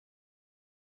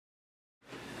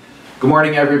Good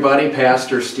morning, everybody.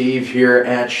 Pastor Steve here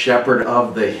at Shepherd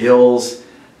of the Hills.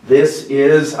 This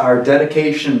is our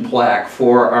dedication plaque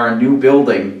for our new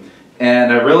building.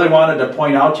 And I really wanted to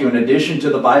point out to you, in addition to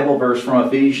the Bible verse from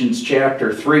Ephesians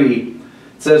chapter 3, it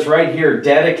says right here,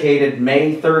 dedicated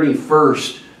May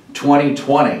 31st,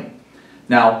 2020.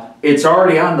 Now, it's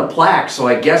already on the plaque, so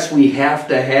I guess we have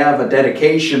to have a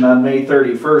dedication on May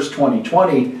 31st,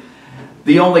 2020.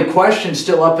 The only question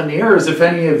still up in the air is if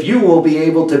any of you will be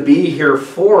able to be here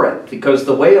for it. Because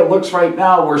the way it looks right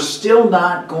now, we're still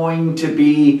not going to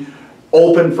be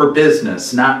open for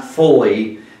business, not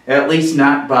fully, at least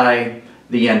not by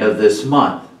the end of this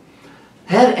month.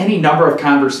 Had any number of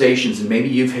conversations, and maybe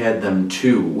you've had them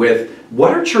too, with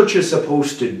what are churches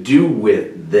supposed to do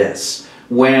with this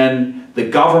when the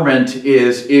government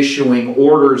is issuing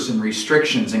orders and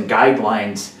restrictions and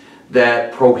guidelines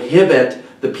that prohibit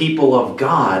the people of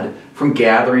God from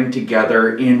gathering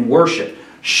together in worship?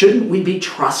 Shouldn't we be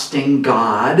trusting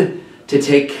God to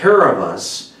take care of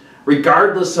us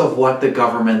regardless of what the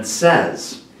government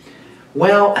says?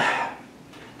 Well,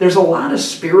 there's a lot of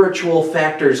spiritual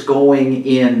factors going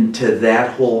into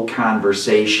that whole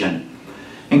conversation.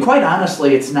 And quite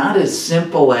honestly, it's not as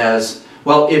simple as,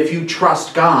 well, if you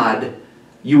trust God,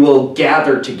 you will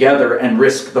gather together and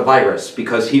risk the virus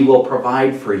because He will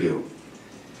provide for you.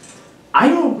 I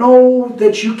don't know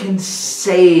that you can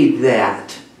say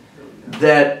that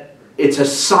it's a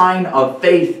sign of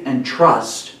faith and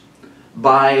trust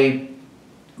by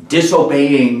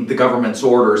disobeying the government's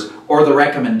orders or the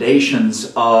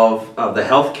recommendations of the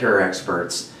healthcare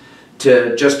experts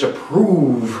to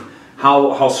prove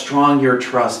how strong your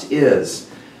trust is.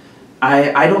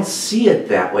 I don't see it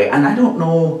that way, and I don't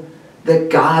know that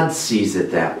God sees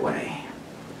it that way.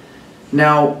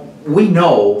 Now, we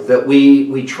know that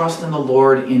we trust in the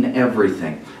Lord in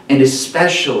everything, and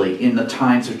especially in the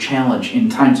times of challenge, in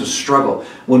times of struggle,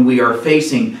 when we are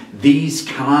facing these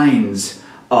kinds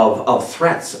of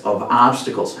threats, of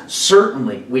obstacles.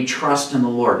 Certainly, we trust in the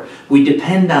Lord. We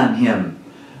depend on Him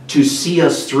to see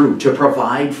us through, to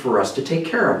provide for us, to take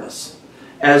care of us,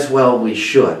 as well we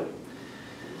should.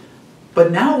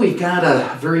 But now we've got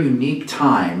a very unique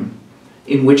time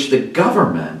in which the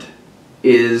government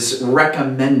is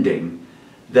recommending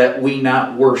that we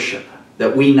not worship,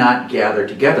 that we not gather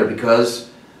together, because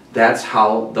that's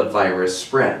how the virus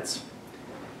spreads.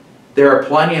 There are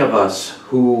plenty of us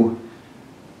who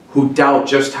doubt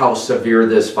just how severe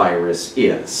this virus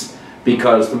is,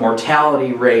 because the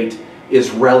mortality rate is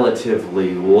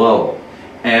relatively low,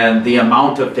 and the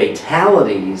amount of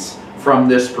fatalities from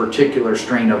this particular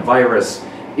strain of virus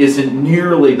isn't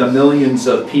nearly the millions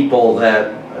of people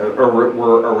that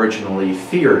were originally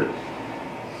feared.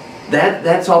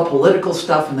 That's all political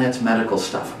stuff, and that's medical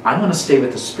stuff. I want to stay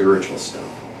with the spiritual stuff.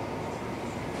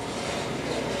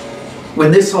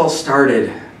 When this all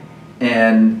started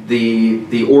and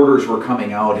the orders were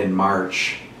coming out in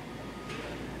March,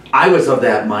 I was of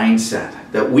that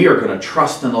mindset that we are going to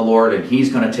trust in the Lord and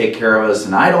He's going to take care of us,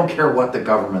 and I don't care what the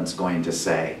government's going to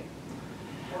say.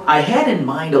 I had in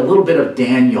mind a little bit of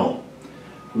Daniel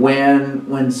when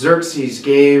Darius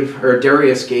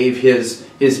gave his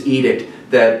edict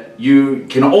that you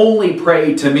can only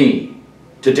pray to me,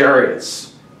 to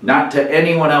Darius, not to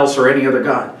anyone else or any other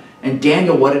god. And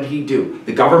Daniel, what did he do?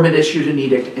 The government issued an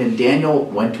edict, and Daniel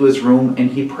went to his room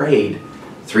and he prayed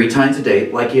 3 times a day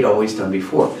like he'd always done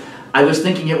before. I was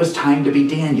thinking it was time to be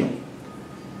Daniel.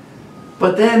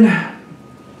 But then,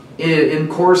 in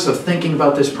course of thinking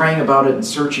about this, praying about it, and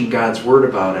searching God's Word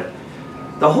about it,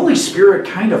 the Holy Spirit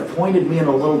kind of pointed me in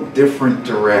a little different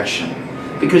direction.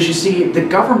 Because you see, the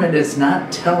government is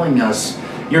not telling us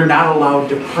you're not allowed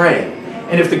to pray.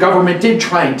 And if the government did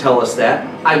try and tell us that,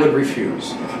 I would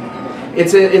refuse.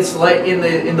 It's like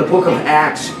in the book of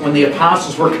Acts, when the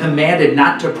apostles were commanded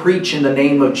not to preach in the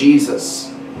name of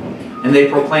Jesus. And they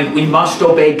proclaimed, we must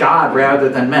obey God rather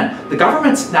than men. The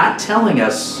government's not telling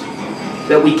us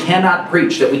that we cannot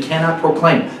preach, that we cannot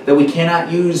proclaim, that we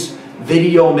cannot use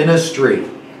video ministry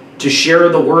to share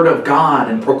the Word of God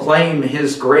and proclaim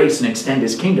His grace and extend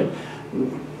His kingdom.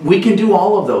 We can do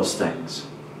all of those things.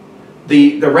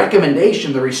 The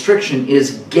recommendation, the restriction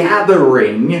is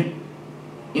gathering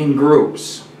in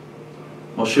groups.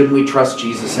 Well, shouldn't we trust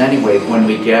Jesus anyway when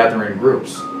we gather in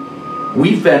groups?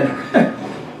 We've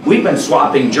been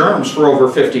swapping germs for over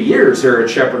 50 years here at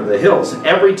Shepherd of the Hills.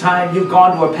 Every time you've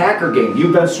gone to a Packer game,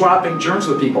 you've been swapping germs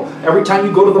with people. Every time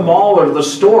you go to the mall or the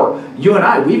store, you and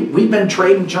I, we've been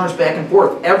trading germs back and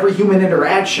forth. Every human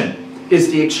interaction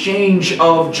is the exchange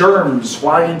of germs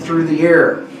flying through the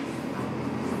air.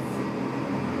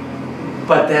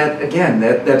 But that, again,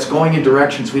 that's going in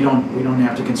directions we don't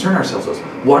have to concern ourselves with.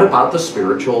 What about the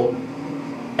spiritual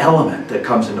element that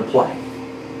comes into play?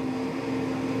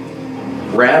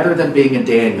 Rather than being in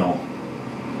Daniel,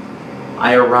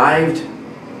 I arrived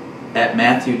at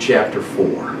Matthew chapter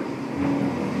 4.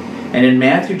 And in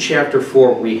Matthew chapter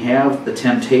 4, we have the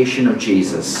temptation of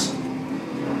Jesus.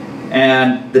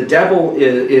 And the devil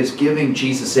is giving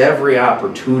Jesus every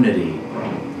opportunity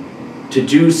to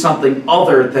do something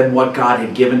other than what God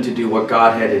had given to do, what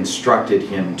God had instructed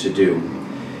him to do.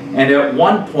 And at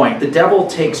one point, the devil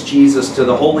takes Jesus to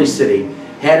the holy city,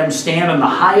 had him stand on the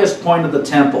highest point of the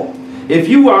temple. If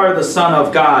you are the Son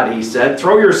of God, he said,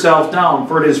 throw yourself down,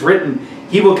 for it is written,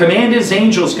 he will command his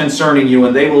angels concerning you,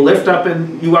 and they will lift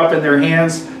you up in their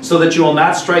hands, so that you will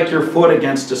not strike your foot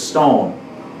against a stone.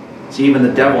 See, even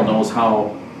the devil knows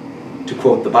how to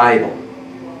quote the Bible.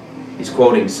 He's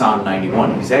quoting Psalm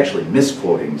 91. He's actually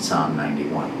misquoting Psalm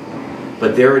 91.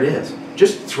 But there it is.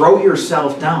 Just throw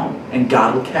yourself down and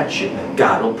God will catch you.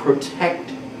 God will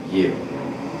protect you.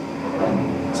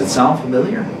 Does it sound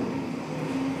familiar?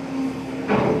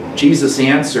 Jesus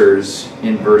answers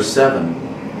in verse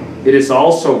 7, it is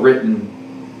also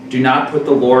written, do not put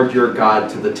the Lord your God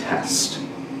to the test.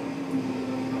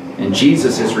 And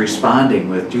Jesus is responding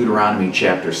with Deuteronomy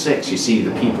chapter 6. You see,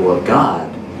 the people of God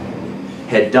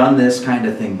had done this kind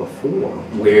of thing before,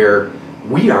 where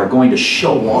we are going to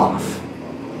show off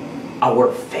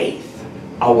our faith,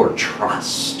 our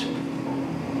trust.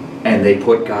 And they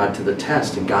put God to the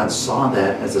test, and God saw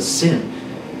that as a sin,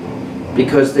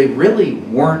 because they really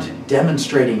weren't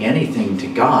demonstrating anything to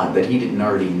God that he didn't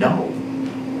already know.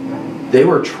 They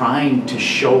were trying to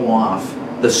show off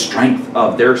the strength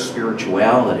of their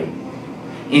spirituality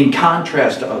in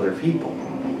contrast to other people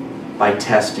by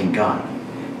testing God.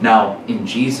 Now, in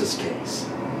Jesus' case,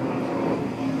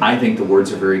 I think the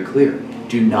words are very clear.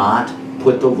 Do not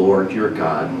put the Lord your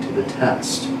God to the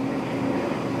test.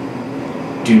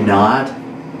 Do not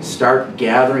start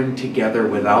gathering together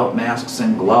without masks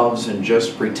and gloves and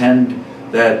just pretend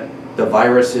that the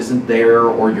virus isn't there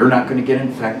or you're not going to get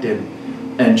infected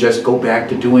and just go back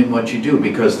to doing what you do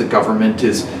because the government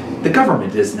is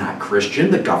not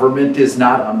Christian. The government is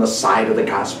not on the side of the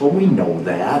gospel. We know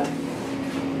that.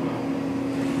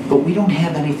 But we don't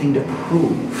have anything to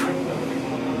prove.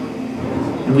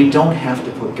 And we don't have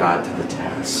to put God to the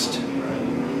test.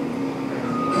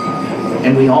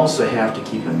 And we also have to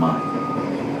keep in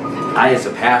mind, I as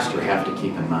a pastor have to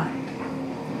keep in mind,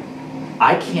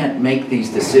 I can't make these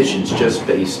decisions just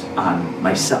based on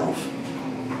myself.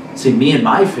 See, me and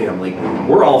my family,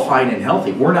 we're all fine and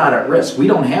healthy. We're not at risk. We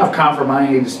don't have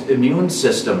compromised immune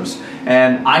systems.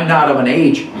 And I'm not of an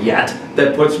age yet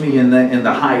that puts me in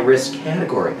the high-risk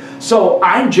category. So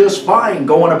I'm just fine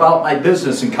going about my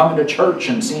business and coming to church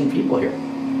and seeing people here.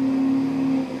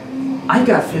 I've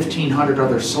got 1,500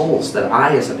 other souls that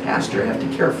I, as a pastor, have to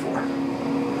care for.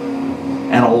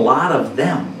 And a lot of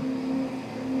them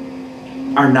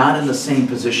are not in the same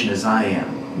position as I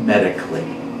am medically.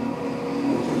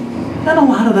 And a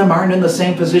lot of them aren't in the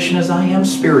same position as I am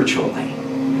spiritually.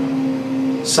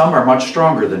 Some are much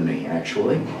stronger than me,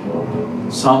 actually.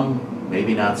 Some,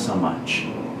 maybe not so much.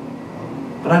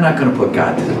 But I'm not going to put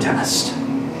God to the test.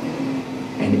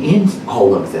 And in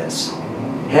all of this,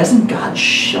 hasn't God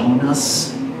shown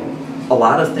us a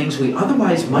lot of things we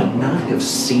otherwise might not have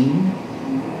seen?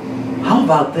 How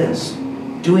about this?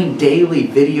 Doing daily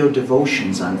video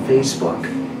devotions on Facebook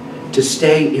to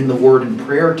stay in the Word and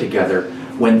prayer together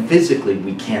when physically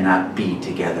we cannot be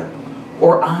together.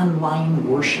 Or online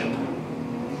worship.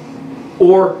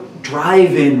 Or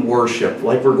drive-in worship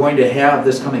like we're going to have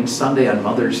this coming Sunday on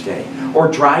Mother's Day. Or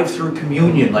drive-through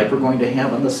communion like we're going to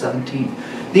have on the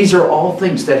 17th. These are all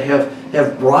things that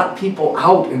have brought people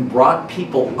out and brought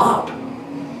people up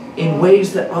in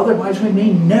ways that otherwise we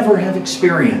may never have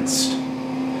experienced.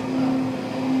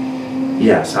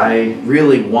 Yes, I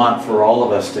really want for all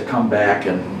of us to come back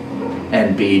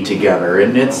and be together.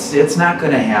 And it's not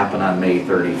going to happen on May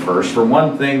 31st. For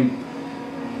one thing,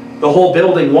 the whole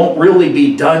building won't really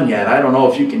be done yet. I don't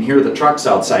know if you can hear the trucks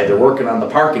outside. They're working on the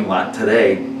parking lot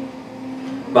today.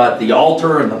 But the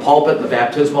altar and the pulpit, and the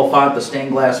baptismal font, the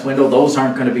stained glass window, those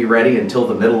aren't going to be ready until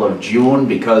the middle of June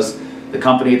because the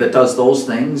company that does those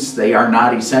things, they are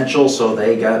not essential, so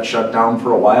they got shut down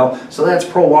for a while. So that's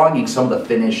prolonging some of the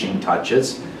finishing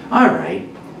touches. All right.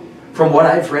 From what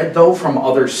I've read, though, from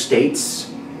other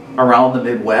states around the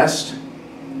Midwest,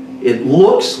 it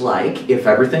looks like, if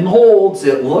everything holds,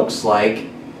 it looks like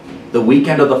the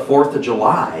weekend of the 4th of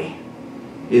July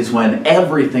is when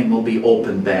everything will be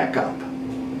opened back up.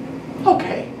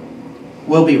 Okay,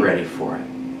 we'll be ready for it.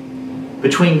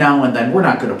 Between now and then, we're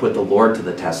not going to put the Lord to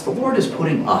the test. The Lord is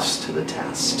putting us to the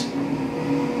test.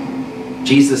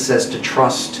 Jesus says to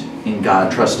trust in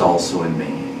God, trust also in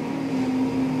me.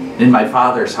 In my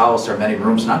Father's house are many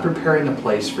rooms, and I'm preparing a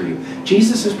place for you.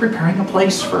 Jesus is preparing a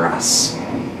place for us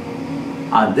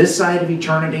on this side of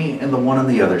eternity and the one on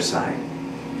the other side.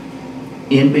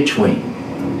 In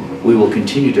between, we will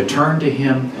continue to turn to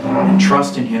Him and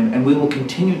trust in Him, and we will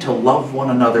continue to love one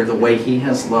another the way He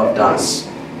has loved us,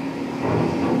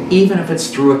 even if it's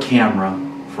through a camera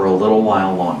for a little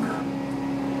while longer.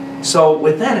 So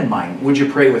with that in mind, would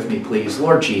you pray with me, please?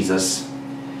 Lord Jesus,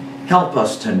 help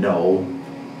us to know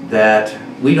that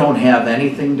we don't have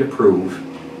anything to prove,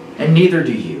 and neither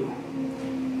do you.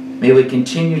 May we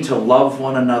continue to love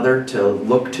one another, to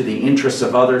look to the interests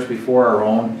of others before our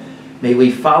own. May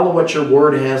we follow what your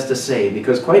word has to say,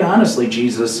 because quite honestly,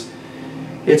 Jesus,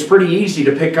 it's pretty easy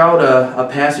to pick out a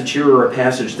passage here or a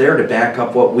passage there to back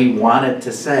up what we want it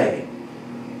to say.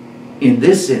 In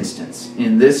this instance,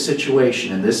 in this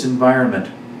situation, in this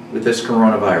environment with this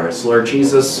coronavirus, Lord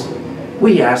Jesus,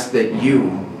 we ask that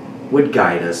you would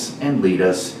guide us and lead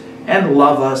us and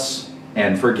love us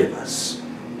and forgive us,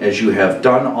 as you have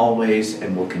done always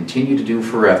and will continue to do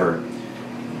forever.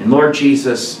 And Lord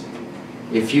Jesus,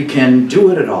 if you can do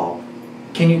it at all,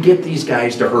 can you get these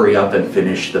guys to hurry up and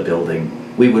finish the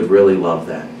building? We would really love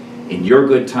that. In your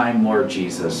good time, Lord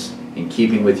Jesus, in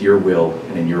keeping with your will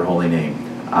and in your holy name.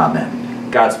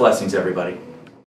 Amen. God's blessings, everybody.